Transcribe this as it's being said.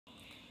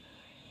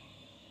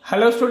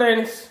Hello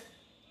students,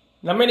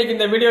 நம்ம இன்னைக்கு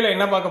இந்த வீடியோல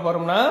என்ன பார்க்க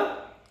போறோம்னா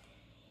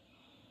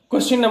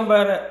question number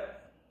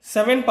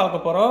 7 பார்க்க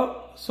போறோம்.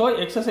 So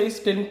exercise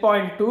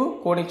 10.2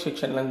 conic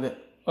section ல இருந்து.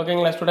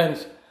 ஓகேங்களா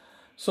students?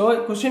 So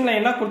questionல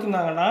என்ன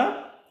கொடுத்திருந்தாங்கன்னா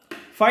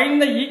find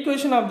the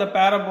equation of the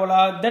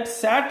parabola that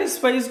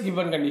satisfies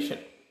given condition.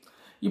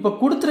 இப்போ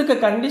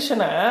கொடுத்திருக்க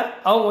கண்டிஷனை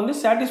அவங்க வந்து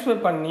satisfy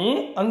பண்ணி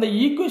அந்த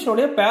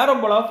ஈக்குவேஷனோட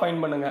parabola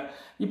ஃபைண்ட் பண்ணுங்க.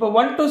 இப்போ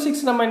 1 to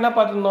 6 நம்ம என்ன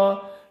பார்த்திருந்தோம்?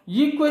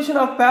 equation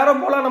of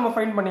parabola நம்ம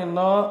ஃபைண்ட்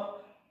பண்ணியிருந்தோம்.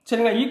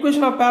 சரிங்களா,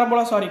 equation of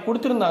parabola சாரி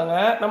கொடுத்திருந்தாங்க.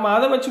 நம்ம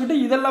அதை வச்சுக்கிட்டு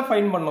இதெல்லாம்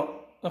ஃபைண்ட் பண்ணோம்.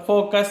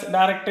 ஃபோக்கஸ்,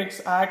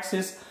 டைரக்ட்ரிக்ஸ்,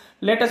 ஆக்சிஸ்,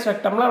 லேட்டஸ்ட்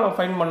ரெக்டம்லாம் நம்ம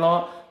ஃபைண்ட்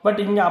பண்ணோம். பட்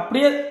இங்கே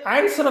அப்படியே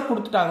ஆன்சரை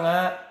கொடுத்துட்டாங்க,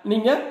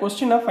 நீங்கள்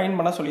கொஸ்டினை ஃபைண்ட்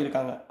பண்ண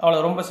சொல்லியிருக்காங்க. அவ்வளோ,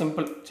 ரொம்ப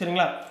சிம்பிள்.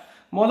 சரிங்களா,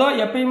 மொதல்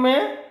எப்பயுமே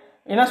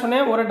என்ன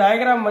சொன்னேன், ஒரு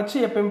டயக்ராம் வச்சு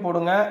எப்பயும்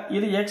போடுங்க.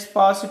 இது எக்ஸ்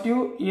பாசிட்டிவ்,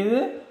 இது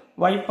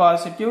ஒய்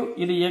பாசிட்டிவ்,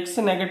 இது எக்ஸ்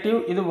நெகட்டிவ்,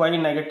 இது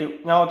ஒய் நெகட்டிவ்.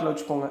 ஞாபகத்தில்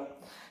வச்சுக்கோங்க.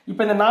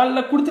 இப்போ இந்த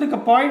நாலில் கொடுத்துருக்க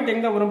பாயிண்ட்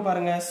எங்கே வரும்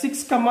பாருங்க,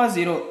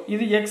 6,0.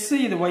 இது எக்ஸ்,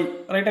 இது ஒய்.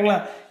 ரைட்டுங்களா,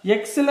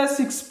 எக்ஸில்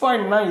 6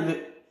 பாயிண்ட்னா இது.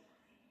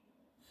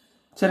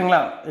 சரிங்களா,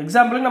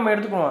 எக்ஸாம்பிளுக்கு நம்ம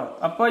எடுத்துக்குவோம்.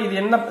 அப்போ இது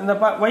என்ன, இந்த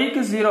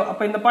ஒய்க்கு 0.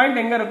 அப்போ இந்த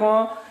பாயிண்ட் எங்கே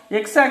இருக்கும்,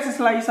 எக்ஸ்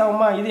ஆக்சிஸில் ஐஸ்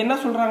ஆகுமா. இது என்ன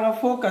சொல்கிறாங்க,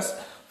 ஃபோக்கஸ்.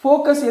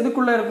 ஃபோக்கஸ்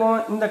எதுக்குள்ளே இருக்கும்,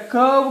 இந்த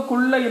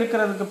கர்வுக்குள்ளே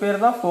இருக்கிறதுக்கு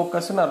பேர் தான்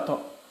ஃபோக்கஸ்ன்னு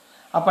அர்த்தம்.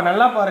 அப்போ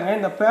நல்லா பாருங்கள்,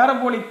 இந்த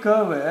பேரபோலிக்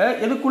கர்வு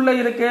எதுக்குள்ளே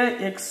இருக்கு,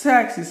 எக்ஸ்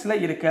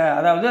ஆக்சிஸில் இருக்கு.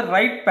 அதாவது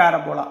ரைட்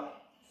பேரபோலா.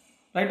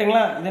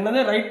 ரைட்டுங்களா, இது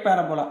என்னது, ரைட்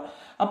பேரபோலா.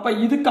 அப்போ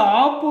இதுக்கு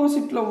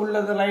ஆப்போசிட்ல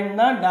உள்ளது லைன்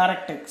தான்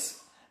டைரக்ட்ரிக்ஸ்.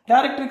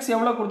 டைரக்ட்ரிக்ஸ்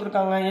எவ்வளோ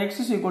கொடுத்துருக்காங்க, x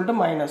is equal to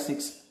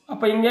 -6.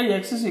 அப்போ இங்கே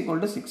x is equal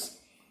to 6,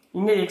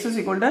 இங்கே x is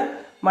equal to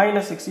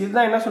 -6.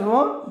 இதுதான் என்ன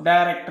சொல்லுவோம்,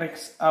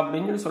 டைரக்ட்ரிக்ஸ்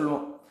அப்படின்னு சொல்லி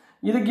சொல்லுவோம்.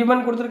 இது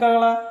கிவன்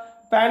கொடுத்துருக்காங்களா,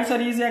 இப்போ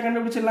ஆன்சர் ஈஸியாக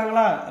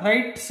கண்டுபிடிச்சிடலாங்களா.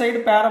 ரைட் சைடு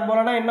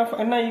பேரபோலானா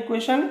என்ன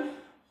equation,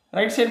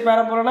 right side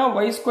பேரபோலானா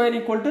y²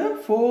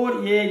 =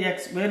 4ax.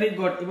 Very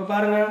good. இப்போ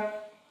பாருங்க,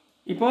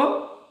 இப்போ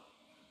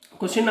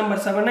क्वेश्चन नंबर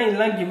 7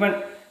 இதெல்லாம்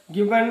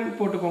given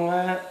போட்டுக்கோங்க.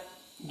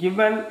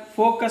 given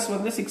focus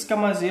வந்து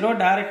 6,0,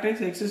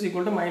 directrix x is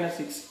equal to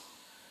 -6.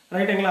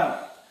 ரைட்டுங்களா,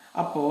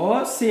 அப்போ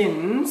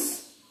since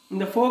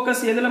இந்த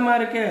ஃபோக்கஸ் எதுலமா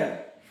இருக்கு,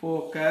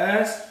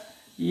 ஃபோக்கஸ்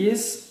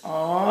is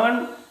on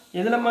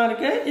எதுலமா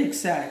இருக்கு,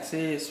 x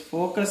axis.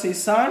 Focus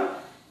is on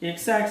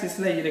x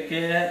axisல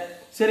இருக்கு.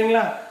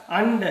 சரிங்களா,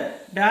 and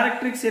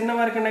டைரக்ட்ரிக்ஸ்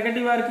என்னவா இருக்கு,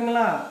 நெகட்டிவா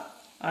இருக்குங்களா.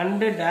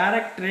 and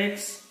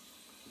directrix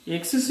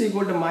x is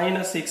equal to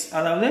 -6,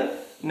 அதாவது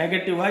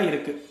நெகட்டிவா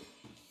இருக்கு.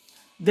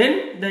 then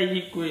the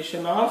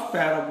equation of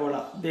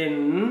parabola, then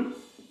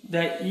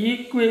the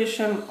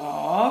equation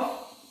of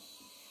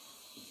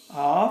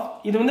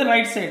இது வந்து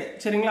ரைட் சைடு.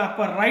 சரிங்களா,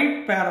 அப்ப right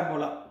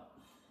parabola,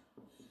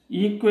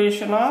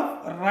 equation of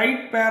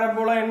right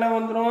parabola என்ன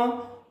வந்துரும்,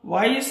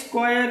 y²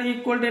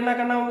 = என்ன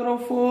கண்ணா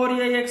வந்துரும்,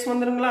 4ax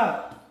வந்துருங்களா.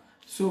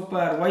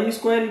 Super, y²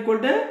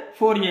 =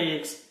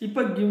 4ax.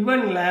 இப்ப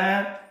கிவன்ல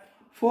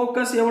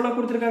ஃபோக்கஸ் எவ்வளவு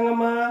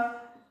கொடுத்துருக்காங்கம்மா,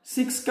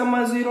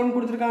 6,0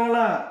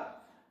 கொடுத்துருக்காங்களா.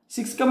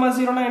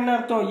 6,0 என்ன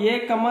அர்த்தம்,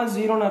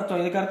 a,0 அர்த்தம்.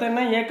 இதுக்கு அர்த்தம்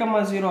என்ன,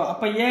 a,0.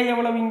 அப்ப a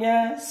எவ்வளவு இங்க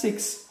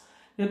 6.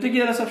 எதுக்கு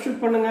இதில்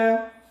சப்ஸ்டியூட் பண்ணுங்க,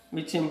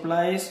 which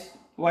implies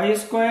y²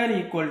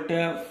 =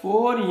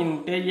 4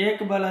 into a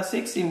க்கு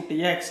 6 into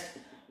x,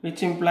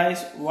 which implies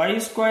y²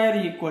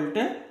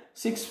 =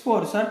 6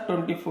 4s are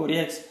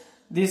 24x.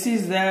 This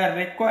is the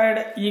required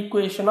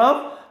equation of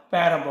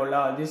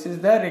parabola. This is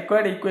the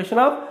required equation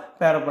of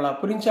parabola.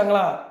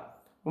 புரிஞ்சாங்களா,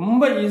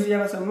 ரொம்ப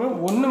ஈஸியான சம்,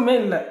 ஒண்ணுமே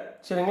இல்லை.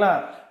 சரிங்களா,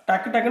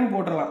 டக்கு டக்குன்னு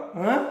போட்டுடலாம்.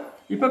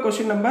 இப்போ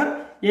கொஸ்டின் நம்பர்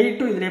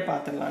 8 இதிலே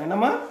பார்த்துடலாம்.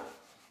 என்னமா,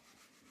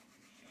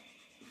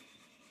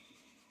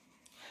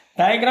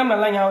 டயக்ராம்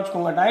எல்லாம் ஞாபகம்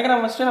வச்சுக்கோங்க.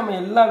 டயக்ராம் வச்சுட்டு நம்ம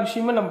எல்லா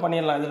விஷயமும் நம்ம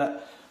பண்ணிடலாம். இதில்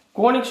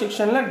கோனிக்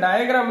செக்ஷனில்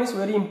diagram is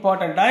very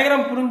important.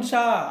 Diagram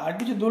புரிஞ்சா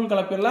அடிச்சு தூள்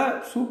கலப்பிடலாம்,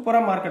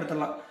 சூப்பராக மார்க்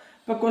எடுத்துடலாம்.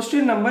 இப்போ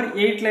கொஸ்டின் நம்பர்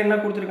 8ல் என்ன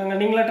கொடுத்துருக்காங்க,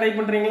 நீங்களா ட்ரை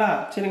பண்ணுறீங்களா.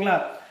 சரிங்களா,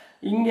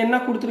 இங்கே என்ன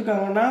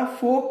கொடுத்துருக்காங்கன்னா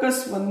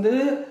ஃபோக்கஸ் வந்து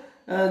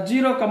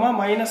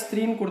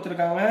 0,-3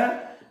 கொடுத்துருக்காங்க.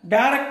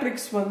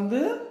 டைரக்ட்ரிக்ஸ் வந்து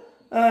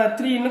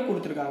 3ன்னு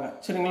கொடுத்துருக்காங்க.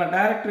 சரிங்களா,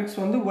 டைரக்ட்ரிக்ஸ்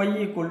வந்து y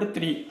 =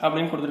 3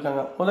 அப்படின்னு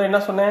கொடுத்துருக்காங்க. முதல்ல என்ன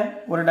சொன்னேன்,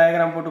 ஒரு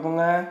டயக்ராம்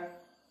போட்டுக்கோங்க.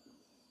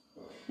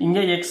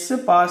 இங்கே x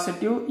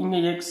பாசிட்டிவ், இங்கே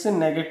x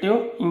நெகட்டிவ்,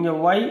 இங்கே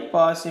y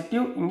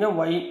பாசிட்டிவ், இங்கே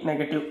y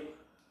நெகட்டிவ்.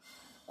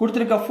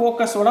 கொடுத்துருக்க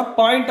ஃபோக்கஸோட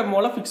பாயிண்ட்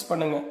மூல ஃபிக்ஸ்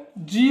பண்ணுங்க.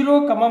 0,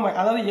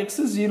 அதாவது x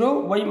 0,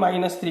 y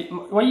 -3.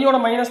 y-யோட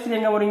 -3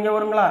 எங்க வரும், இங்கே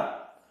வருங்களா.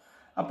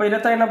 அப்போ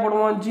இதைத்தான் என்ன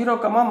போடுவோம்,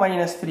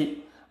 0,-3.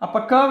 அப்போ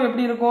கர்வ்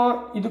எப்படி இருக்கும்,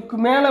 இதுக்கு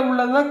மேலே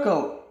உள்ளதுதான்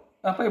கர்வ்.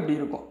 அப்போ எப்படி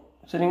இருக்கும்,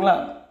 சரிங்களா.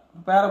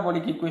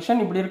 பேரபோலிக்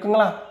ஈக்குவேஷன் இப்படி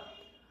இருக்குங்களா.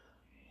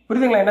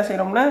 புரியுதுங்களா, என்ன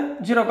செய்யறோம்னா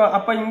 0.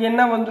 அப்போ இங்கே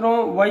என்ன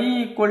வந்துடும், y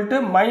 =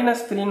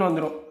 -3ன்னு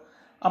வந்துடும்.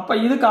 அப்போ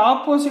இதுக்கு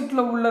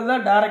ஆப்போசிட்ல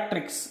உள்ளதான்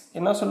டைரக்ட்ரிக்ஸ்.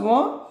 என்ன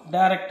சொல்லுவோம்,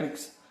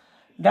 டைரக்ட்ரிக்ஸ்.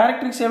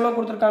 டைரக்ட்ரிக்ஸ் எவ்வளோ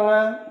கொடுத்துருக்காங்க,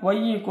 y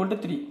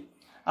 = 3.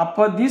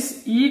 அப்போ this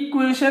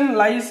equation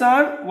lies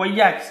on y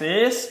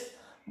axis,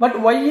 but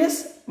y is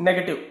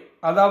negative.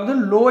 அதாவது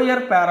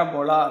லோயர்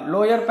பேரபோலா.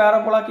 லோயர்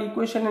பேரபோலாக்கு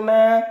ஈக்குவேஷன் என்ன,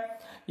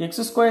 x²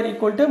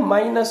 =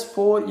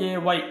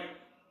 -4ay.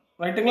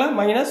 ரைட்டுங்களா,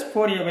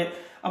 -4ay.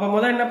 அப்ப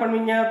முதல்ல என்ன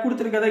பண்ணுவீங்க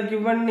கொடுத்திருக்கதை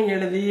given னு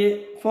எழுதி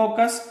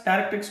focus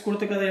directrix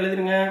கொடுத்திருக்கதை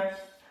எழுதுங்க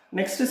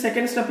நெக்ஸ்ட்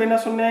செகண்ட் ஸ்டெப் என்ன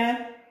சொன்னேன்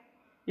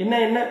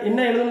என்ன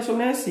எழுதணும்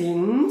சொன்னேன்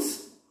since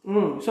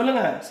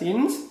சொல்லுங்க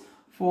since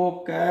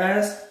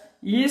focus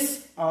is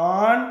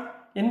on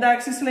எந்த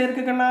ஆக்சிஸ்ல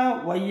இருக்கு கண்ணா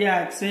y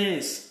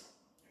axis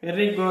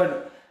very good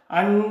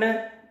and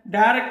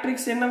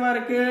directrix என்னவா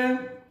இருக்கு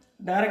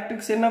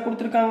directrix என்ன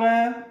கொடுத்திருக்காங்க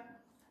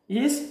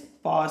is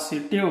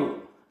positive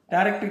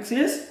directrix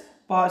is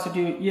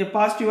positive இது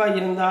பாசிட்டிவா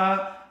இருந்தா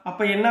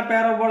அப்ப என்ன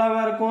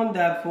பாராபோலாவா இருக்கும்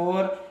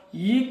therefore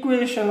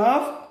equation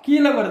of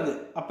கீழ வருது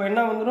அப்ப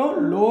என்ன வந்துரும்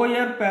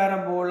lower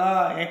parabola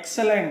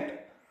excellent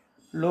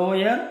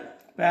lower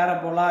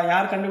parabola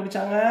யார்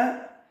கண்டுபிடிச்சாங்க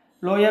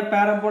lower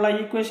parabola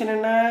equation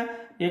என்ன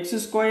x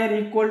square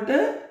equal to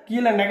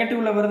கீழ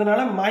நெகட்டிவ்ல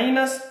வருதுனால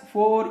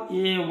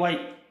 -4ay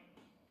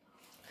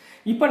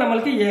இப்போ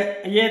நமக்கு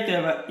a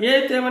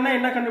தேவைன்னா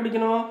என்ன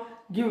கண்டுபிடிக்கணும்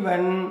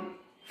given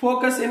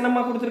focus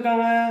என்னமா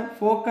கொடுத்திருக்காங்க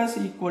focus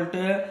equal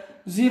to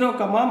 0,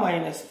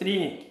 -3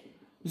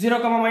 0,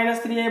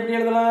 -3 எப்படி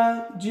எழுதலாம்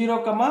 0,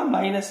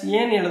 -a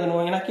ன்னு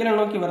எழுதணும் ஏனா கீழ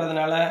நோக்கி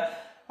வரதுனால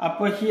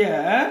அப்ப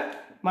here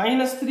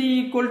 -3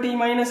 equal to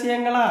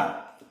 -a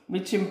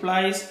which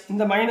implies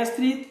இந்த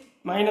 -3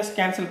 minus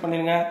cancel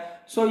பண்ணிருங்க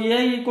so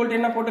a equal to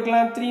என்ன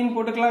போட்டுக்கலாம் 3 ன்னு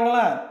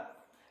போட்டுக்கலாங்களா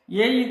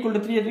a equal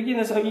to 3 எடுத்து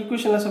இந்த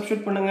ஈக்குவேஷன்ல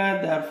சப்ஸ்டிட்யூட் பண்ணுங்க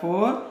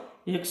therefore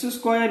x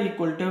square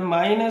equal to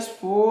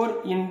 -4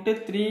 into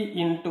 3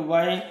 into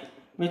y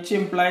which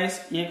implies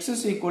x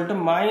is equal to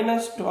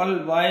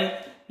 -12y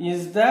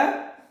is the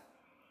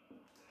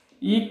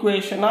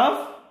equation of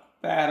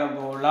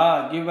parabola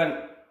given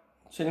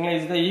சரிங்களா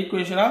is the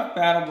equation of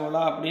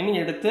parabola அப்படினு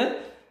எடுத்து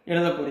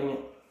எழுத போறீங்க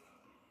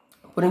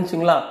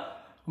புரிஞ்சுங்களா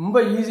ரொம்ப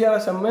ஈஸியான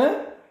சம்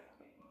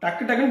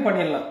டக்குன்னு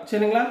பண்ணிடலாம்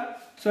சரிங்களா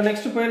சோ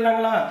நெக்ஸ்ட்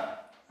போயிடலாங்களா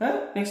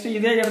நெக்ஸ்ட்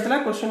இதே இடத்துல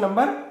क्वेश्चन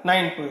நம்பர்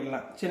 9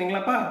 போயிடலாம்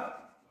சரிங்களாப்பா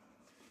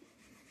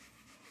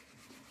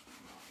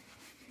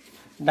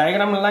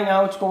டயகிராம் எல்லாம்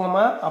ஞாபகம்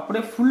வச்சுக்கோங்கம்மா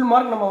அப்படியே ஃபுல்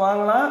மார்க் நம்ம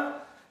வாங்கலாம்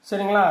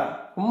சரிங்களா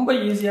ரொம்ப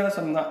ஈஸியான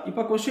சம் தான்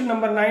இப்போ क्वेश्चन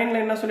நம்பர் 9ல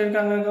என்ன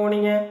சொல்லிருக்காங்க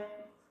கவனிங்க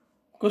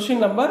क्वेश्चन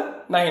நம்பர்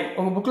 9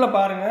 உங்க புக்ல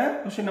பாருங்க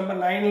क्वेश्चन நம்பர்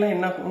 9ல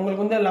என்ன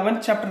உங்களுக்கு வந்து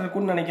 11th சாப்டர்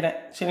இருக்குன்னு நினைக்கிறேன்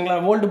சரிங்களா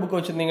ஓல்ட் புக்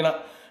வச்சிருந்தீங்கன்னா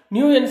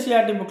நியூ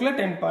NCERT புக்ல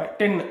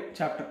 10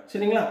 சாப்டர்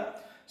சரிங்களா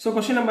சோ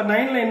क्वेश्चन நம்பர்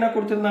 9ல என்ன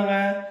கொடுத்திருந்தாங்க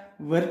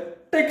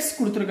வெர்டெக்ஸ்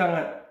கொடுத்திருக்காங்க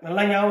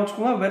நல்லா ஞாபகம்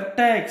வச்சுக்கோங்க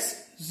வெர்டெக்ஸ்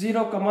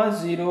 0,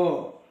 0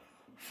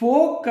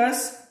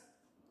 ஃபோக்கஸ்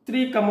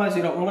 3,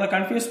 0 உங்களை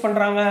கன்ஃபியூஸ்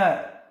பண்றாங்க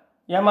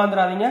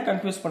ஏமாந்துறாதீங்க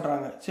கன்ஃபியூஸ்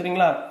பண்றாங்க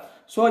சரிங்களா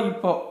சோ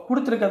இப்போ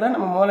கொடுத்திருக்கத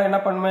நம்ம முதல்ல என்ன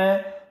பண்ணுவேன்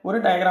ஒரு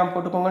டயகிராம்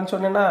போட்டுக்கோங்கன்னு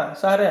சொன்னேனா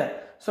சார்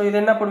சோ இது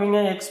என்ன பண்ணுவீங்க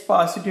x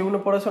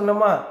பாசிட்டிவ்னு போட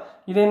சொன்னோமா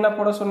இது என்ன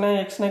போட சொன்னேன்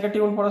x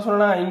நெகட்டிவ்னு போட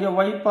சொன்னா இங்க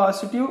y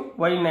பாசிட்டிவ்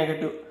y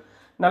நெகட்டிவ்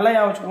நல்லா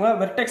ஞாபகம் வச்சுக்கோங்க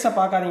வெர்டெக்ஸை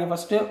பார்க்காதீங்க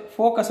ஃபர்ஸ்ட்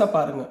ஃபோக்கஸை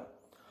பாருங்க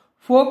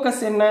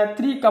ஃபோக்கஸ் என்ன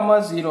 3,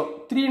 0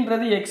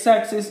 3ன்றது x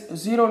ஆக்சிஸ்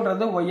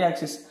 0ன்றது y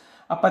ஆக்சிஸ்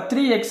அப்ப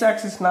 3 x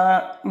ஆக்சிஸ்னா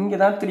இங்க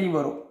தான் 3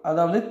 வரும்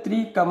அதாவது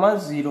 3,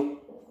 0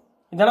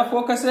 இதெல்லாம்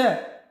ஃபோக்கஸ்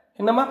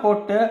என்னமா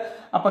போட்டு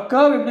அப்ப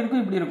கர்வ் எப்படி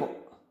இருக்கும் இப்படி இருக்கும்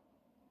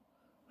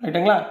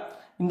ரைட்டுங்களா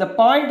இந்த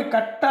பாயிண்ட்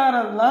கட்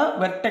ஆறது தான்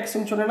வெர்டெக்ஸ்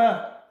னு சொன்னேனா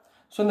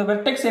சோ இந்த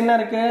வெர்டெக்ஸ் என்ன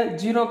இருக்கு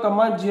 0,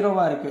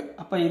 0வா இருக்கு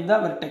அப்ப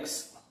இதுதான் வெர்டெக்ஸ்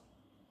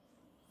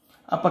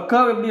அப்ப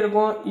கர்வ் எப்படி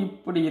இருக்கும்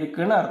இப்படி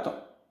இருக்குன்னு அர்த்தம்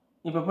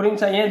இப்ப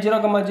புரியுதா ஏன் 0,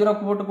 0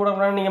 போட்டு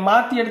கூட நீங்க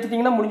மாத்தி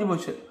எடுத்துட்டீங்கன்னா முடிஞ்சு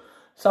போச்சு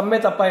சம்மே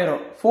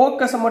தப்பாயிரும்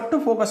ஃபோக்கஸை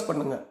மட்டும் ஃபோக்கஸ்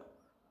பண்ணுங்க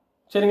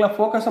சரிங்களா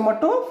ஃபோக்கஸை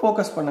மட்டும்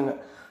ஃபோக்கஸ் பண்ணுங்க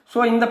சோ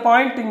இந்த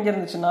பாயிண்ட் இங்க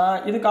இருந்துச்சுனா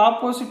இதுக்கு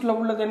ஆப்போசிட்ல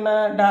உள்ளது என்ன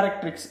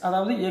டைரக்ட்ரிக்ஸ்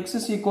அதாவது x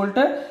is equal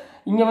to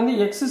இங்க வந்து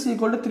x is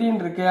equal to 3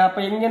 ன்னு இருக்கு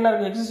அப்ப இங்க என்ன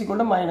இருக்கு x is equal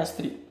to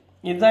 -3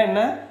 இதுதான்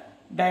என்ன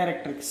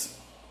டைரக்ட்ரிக்ஸ்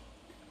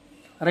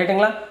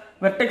ரைட்டுங்களா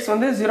வெர்டெக்ஸ்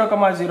வந்து 0,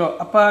 0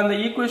 அப்ப அந்த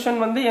ஈக்குவேஷன்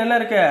வந்து என்ன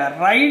இருக்கு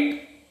ரைட்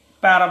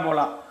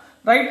பாராபோலா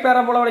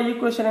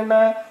ஈக்குவேஷன் என்ன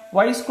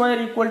y²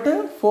 equal to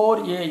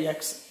 4ax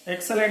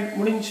excellent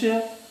முடிஞ்சு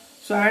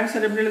சோ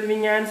ஆன்சர் எப்படி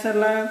எழுதுவீங்க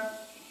ஆன்சர்ல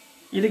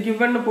இது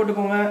given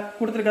போட்டுக்கோங்க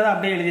கொடுத்திருக்கத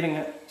அப்படியே எழுதிருங்க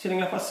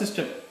சரிங்களா ஃபர்ஸ்ட்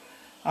ஸ்டெப்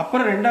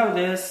அப்புறம்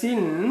ரெண்டாவது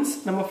since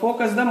நம்ம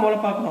ஃபோக்கஸ் தான் முதல்ல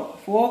பார்க்கணும்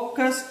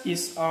ஃபோக்கஸ்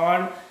இஸ்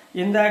ஆன்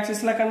எந்த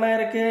ஆக்சிஸ்ல கண்ணா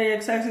இருக்கு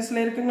x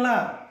ஆக்சிஸ்ல இருக்குங்களா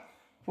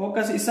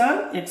focus is on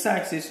x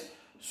axis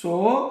so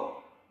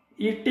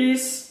it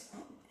is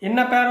என்ன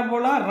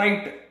parabola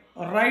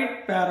right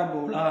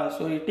parabola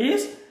so it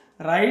is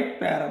right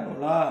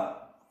parabola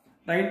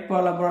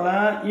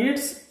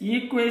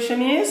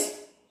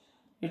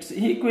its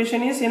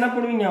equation is என்ன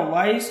பண்ணுவீங்க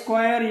y²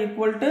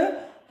 equal to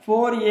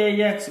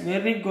 4ax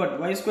very good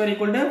y²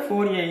 equal to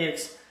 4ax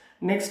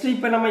next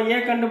இப்போ நம்ம a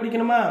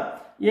கண்டுபிடிக்கணுமா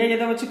a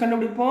எதை வச்சு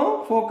கண்டுபிடிப்போம்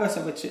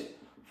ஃபோக்கஸை வச்சு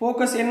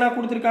focus என்ன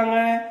கொடுத்திருக்காங்க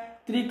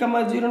 3,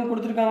 0 ன்னு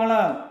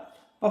கொடுத்திருக்காங்களா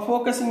அப்ப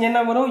ஃபோக்கஸ் இங்க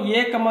என்ன வரும்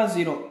a,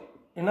 0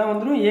 என்ன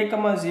வந்துரும்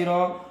a, 0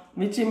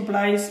 which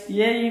implies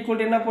a equal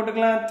to என்ன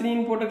போட்டுக்கலாம் 3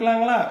 ன்னு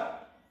போட்டுக்கலாங்களா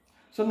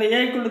சோ இந்த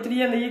a equal to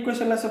 3 அந்த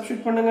ஈக்குவேஷன்ல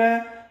சப்ஸ்டிட்யூட் பண்ணுங்க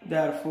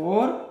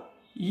therefore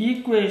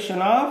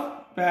equation of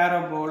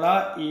parabola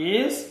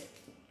is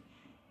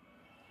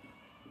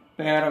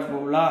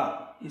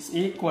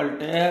equal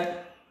to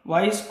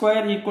y²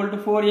 equal to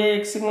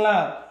 4ax ங்களா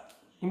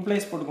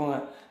இம்ப்ளைஸ் போட்டுக்கோங்க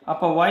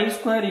அப்போ y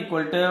square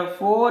equal to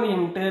 4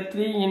 into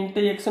 3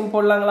 into x ன்னு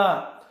போடலாங்களா?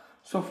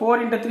 So 4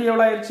 into 3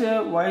 எவ்வளோ ஆயிடுச்சு?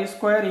 y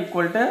square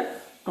equal to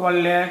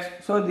 12x.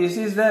 So this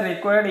is the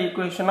required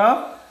equation of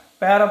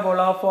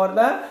parabola for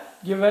the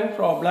given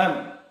problem.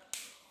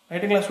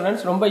 ரைட்டுங்களா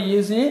students? ரொம்ப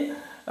easy.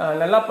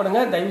 நல்லா பண்ணுங்க.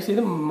 தயவு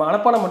செய்து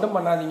மனப்பாடம் மட்டும்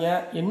பண்ணாதீங்க.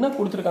 என்ன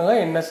கொடுத்துருக்காங்க,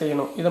 என்ன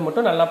செய்யணும், இதை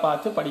மட்டும் நல்லா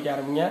பார்த்து படிக்க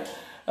ஆரம்பிங்க.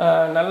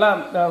 நல்லா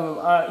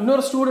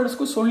இன்னொரு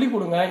ஸ்டூடெண்ட்ஸ்க்கும் சொல்லிக்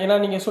கொடுங்க. ஏன்னா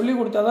நீங்கள் சொல்லிக்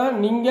கொடுத்தா தான்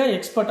நீங்கள்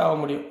எக்ஸ்பர்ட் ஆக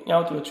முடியும்.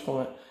 ஞாபகத்தில்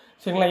வச்சுக்கோங்க.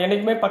 சரிங்களா?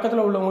 என்றைக்குமே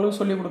பக்கத்தில் உள்ளவங்களும்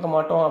சொல்லிக் கொடுக்க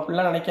மாட்டோம்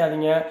அப்படிலாம்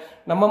நினைக்காதீங்க.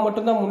 நம்ம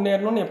மட்டும்தான்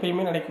முன்னேறணும்னு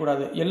எப்பயுமே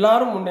நினைக்கக்கூடாது.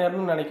 எல்லாரும்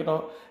முன்னேறணும்னு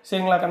நினைக்கணும்.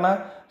 சரிங்களா கண்ணா?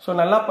 ஸோ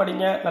நல்லா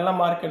படிங்க, நல்லா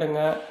மார்க்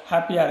எடுங்க,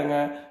 ஹாப்பியாக இருங்க.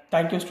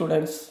 Thank you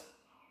students.